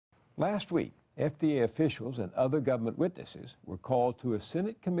Last week, FDA officials and other government witnesses were called to a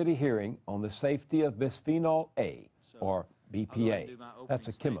Senate committee hearing on the safety of Bisphenol A, or BPA. That's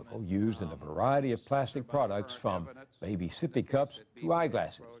a chemical used in a variety of plastic products from baby sippy cups to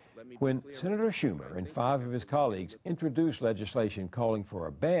eyeglasses. When Senator Schumer and 5 of his colleagues introduced legislation calling for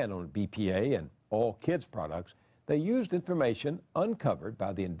a ban on BPA and all kids' products, they used information uncovered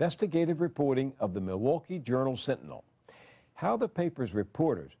by the investigative reporting of the Milwaukee Journal-Sentinel. How the paper's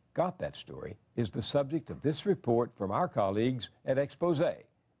reporters got that story is the subject of this report from our colleagues at Expose,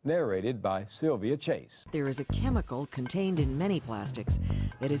 narrated by Sylvia Chase. There is a chemical contained in many plastics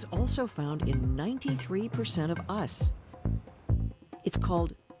that is also found in 93% of us. It's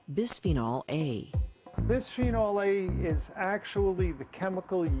called Bisphenol A. Bisphenol A is actually the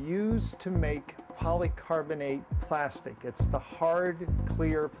chemical used to make polycarbonate plastic. It's the hard,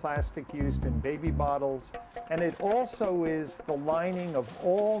 clear plastic used in baby bottles, and it also is the lining of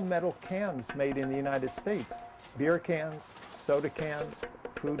all metal cans made in the United States. Beer cans, soda cans,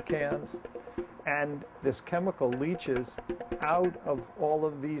 food cans, and this chemical leaches out of all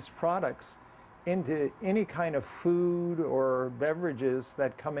of these products into any kind of food or beverages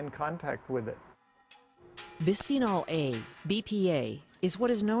that come in contact with it. Bisphenol A, BPA, is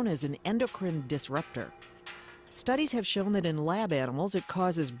what is known as an endocrine disruptor. Studies have shown that in lab animals it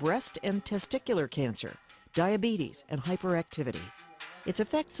causes breast and testicular cancer, diabetes, and hyperactivity. Its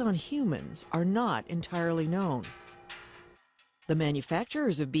effects on humans are not entirely known. The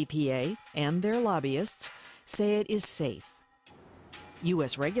manufacturers of BPA and their lobbyists say it is safe.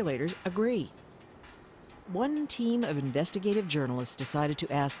 U.S. regulators agree. One team of investigative journalists decided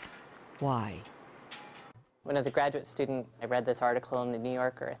to ask, why? When I was a graduate student, I read this article in the New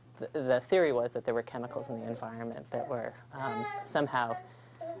Yorker. The theory was that there were chemicals in the environment that were somehow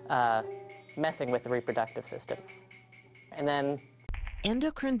messing with the reproductive system. And then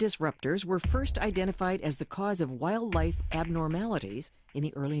endocrine disruptors were first identified as the cause of wildlife abnormalities in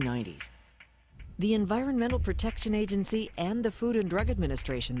the early 90s. The Environmental Protection Agency and the Food and Drug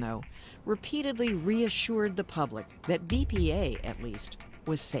Administration, though, repeatedly reassured the public that BPA, at least,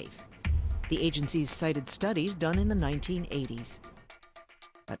 was safe. The agencies cited studies done in the 1980s.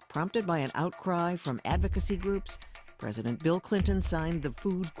 But prompted by an outcry from advocacy groups, President Bill Clinton signed the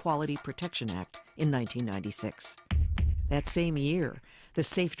Food Quality Protection Act in 1996. That same year, the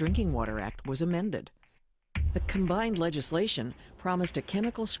Safe Drinking Water Act was amended. The combined legislation promised a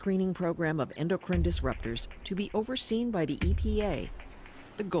chemical screening program of endocrine disruptors to be overseen by the EPA.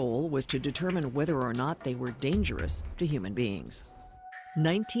 The goal was to determine whether or not they were dangerous to human beings.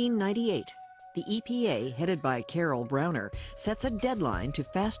 1998, the EPA, headed by Carol Browner, sets a deadline to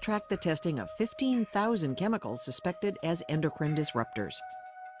fast-track the testing of 15,000 chemicals suspected as endocrine disruptors.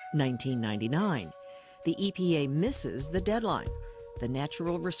 1999, the EPA misses the deadline. The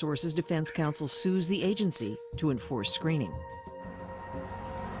Natural Resources Defense Council sues the agency to enforce screening.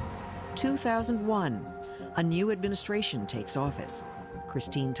 2001, a new administration takes office.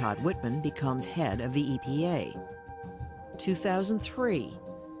 Christine Todd Whitman becomes head of the EPA. 2003,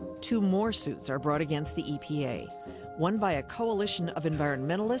 2 more suits are brought against the EPA, one by a coalition of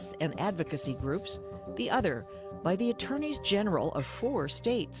environmentalists and advocacy groups, the other by the attorneys general of 4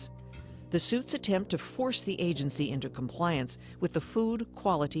 states. The suits attempt to force the agency into compliance with the Food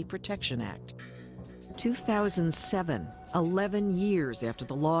Quality Protection Act. 2007, 11 years after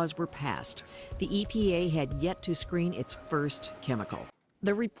the laws were passed, the EPA had yet to screen its first chemical.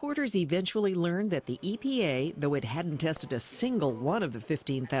 The reporters eventually learned that the EPA, though it hadn't tested a single one of the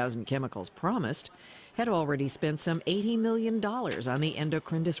 15,000 chemicals promised, had already spent some $80 million on the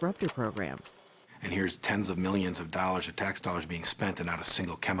endocrine disruptor program. And here's tens of millions of dollars of tax dollars being spent and not a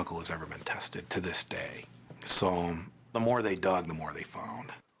single chemical has ever been tested to this day. So the more they dug, the more they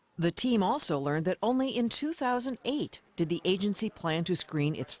found. The team also learned that only in 2008 did the agency plan to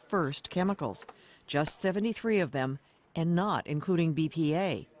screen its first chemicals, just 73 of them, and not including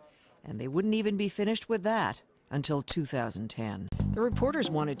BPA. And they wouldn't even be finished with that until 2010. The reporters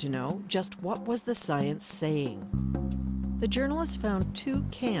wanted to know just what was the science saying. The journalists found 2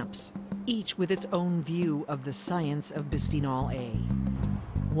 camps, each with its own view of the science of Bisphenol A.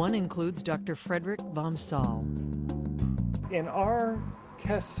 One includes Dr. Frederick vom Saal. In our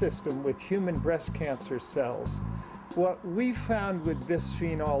test system with human breast cancer cells, what we found with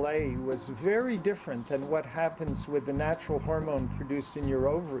Bisphenol A was very different than what happens with the natural hormone produced in your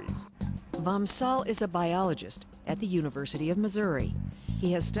ovaries. Vom Saal is a biologist at the University of Missouri.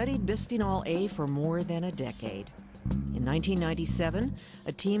 He has studied Bisphenol A for more than a decade. In 1997,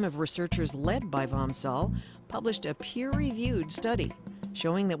 a team of researchers led by vom Saal published a peer-reviewed study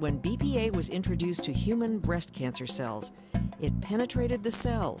showing that when BPA was introduced to human breast cancer cells, It penetrated the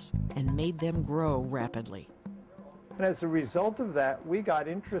cells and made them grow rapidly. And as a result of that, we got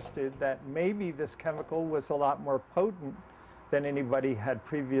interested that maybe this chemical was a lot more potent than anybody had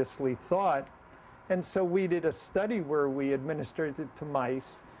previously thought. And so we did a study where we administered it to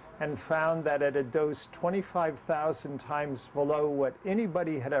mice and found that at a dose 25,000 times below what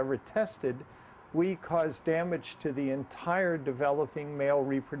anybody had ever tested, we caused damage to the entire developing male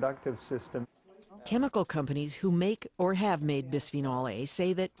reproductive system. Chemical companies who make or have made bisphenol A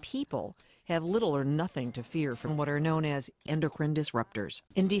say that people have little or nothing to fear from what are known as endocrine disruptors.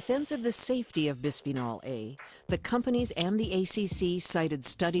 In defense of the safety of bisphenol A, the companies and the ACC cited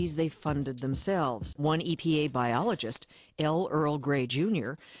studies they funded themselves. One EPA biologist, L. Earl Gray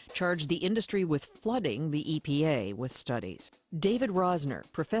Jr., charged the industry with flooding the EPA with studies. David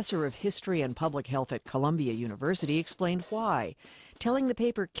Rosner, professor of history and public health at Columbia University, explained why, telling the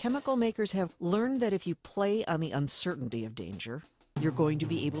paper chemical makers have learned that if you play on the uncertainty of danger, you're going to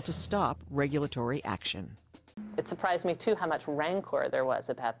be able to stop regulatory action. It surprised me, too, how much rancor there was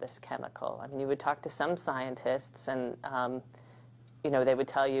about this chemical. I mean, you would talk to some scientists, and, they would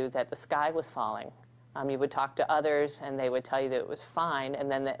tell you that the sky was falling. You would talk to others, and they would tell you that it was fine,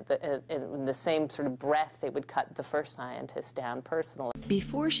 and then in the same sort of breath, they would cut the first scientist down personally.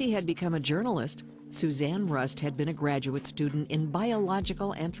 Before she had become a journalist, Suzanne Rust had been a graduate student in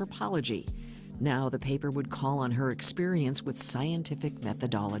biological anthropology. Now the paper would call on her experience with scientific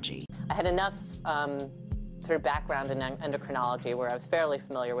methodology. I had enough sort of background in endocrinology where I was fairly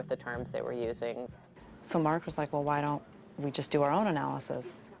familiar with the terms they were using. So Mark was like, well, why don't we just do our own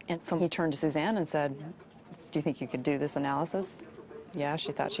analysis? And so he turned to Suzanne and said, do you think you could do this analysis? Yeah,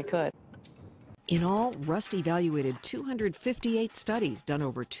 she thought she could. In all, Rust evaluated 258 studies done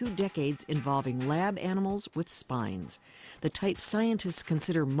over 2 decades involving lab animals with spines, the type scientists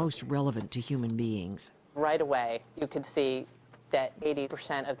consider most relevant to human beings. Right away, you could see that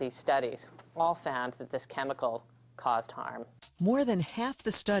 80% of these studies all found that this chemical caused harm. More than half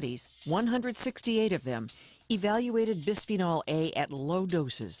the studies, 168 of them, evaluated bisphenol A at low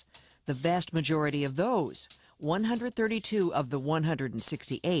doses. The vast majority of those, 132 of the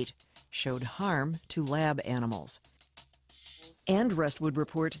 168, showed harm to lab animals. And Rust would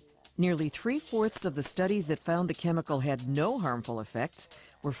report nearly 3/4 of the studies that found the chemical had no harmful effects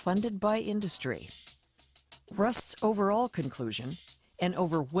were funded by industry. Rust's overall conclusion, an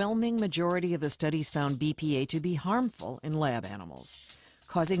overwhelming majority of the studies found BPA to be harmful in lab animals,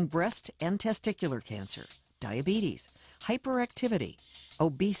 causing breast and testicular cancer, diabetes, hyperactivity,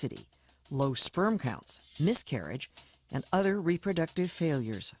 obesity, low sperm counts, miscarriage, and other reproductive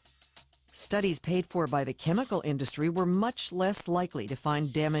failures. Studies paid for by the chemical industry were much less likely to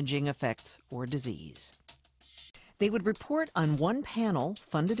find damaging effects or disease. They would report on one panel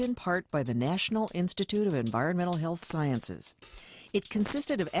funded in part by the National Institute of Environmental Health Sciences. It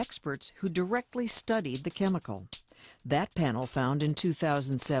consisted of experts who directly studied the chemical. That panel found in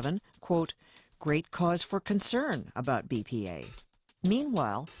 2007, quote, great cause for concern about BPA.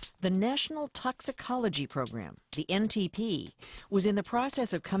 Meanwhile, the National Toxicology Program, the NTP, was in the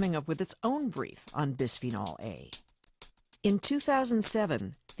process of coming up with its own brief on bisphenol A. In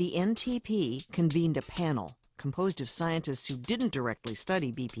 2007, the NTP convened a panel composed of scientists who didn't directly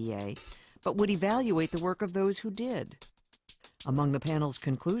study BPA, but would evaluate the work of those who did. Among the panel's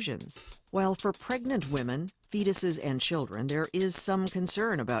conclusions, while for pregnant women, fetuses, and children there is some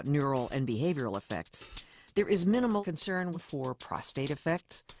concern about neural and behavioral effects, there is minimal concern for prostate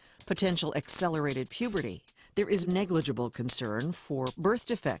effects, potential accelerated puberty. There is negligible concern for birth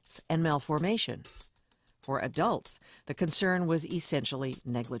defects and malformation. For adults, the concern was essentially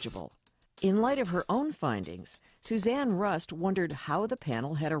negligible. In light of her own findings, Suzanne Rust wondered how the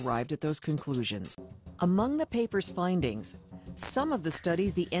panel had arrived at those conclusions. Among the paper's findings, some of the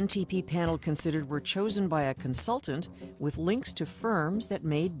studies the NTP panel considered were chosen by a consultant with links to firms that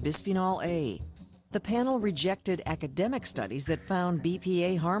made bisphenol A. The panel rejected academic studies that found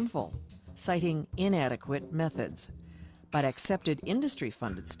BPA harmful, citing inadequate methods, but accepted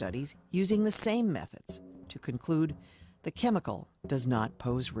industry-funded studies using the same methods to conclude the chemical does not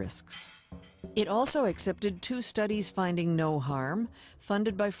pose risks. It also accepted 2 studies finding no harm,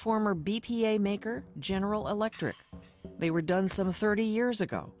 funded by former BPA maker General Electric. They were done some 30 years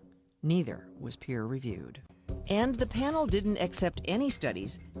ago. Neither was peer-reviewed. And the panel didn't accept any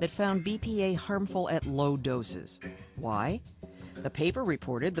studies that found BPA harmful at low doses. Why? The paper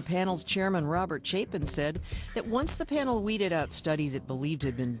reported the panel's chairman, Robert Chapin, said that once the panel weeded out studies it believed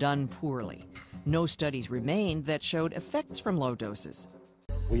had been done poorly, no studies remained that showed effects from low doses.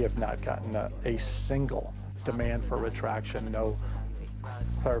 We have not gotten a single demand for retraction, no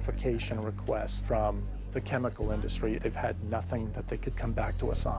clarification requests from the chemical industry. They've had nothing that they could come back to us on.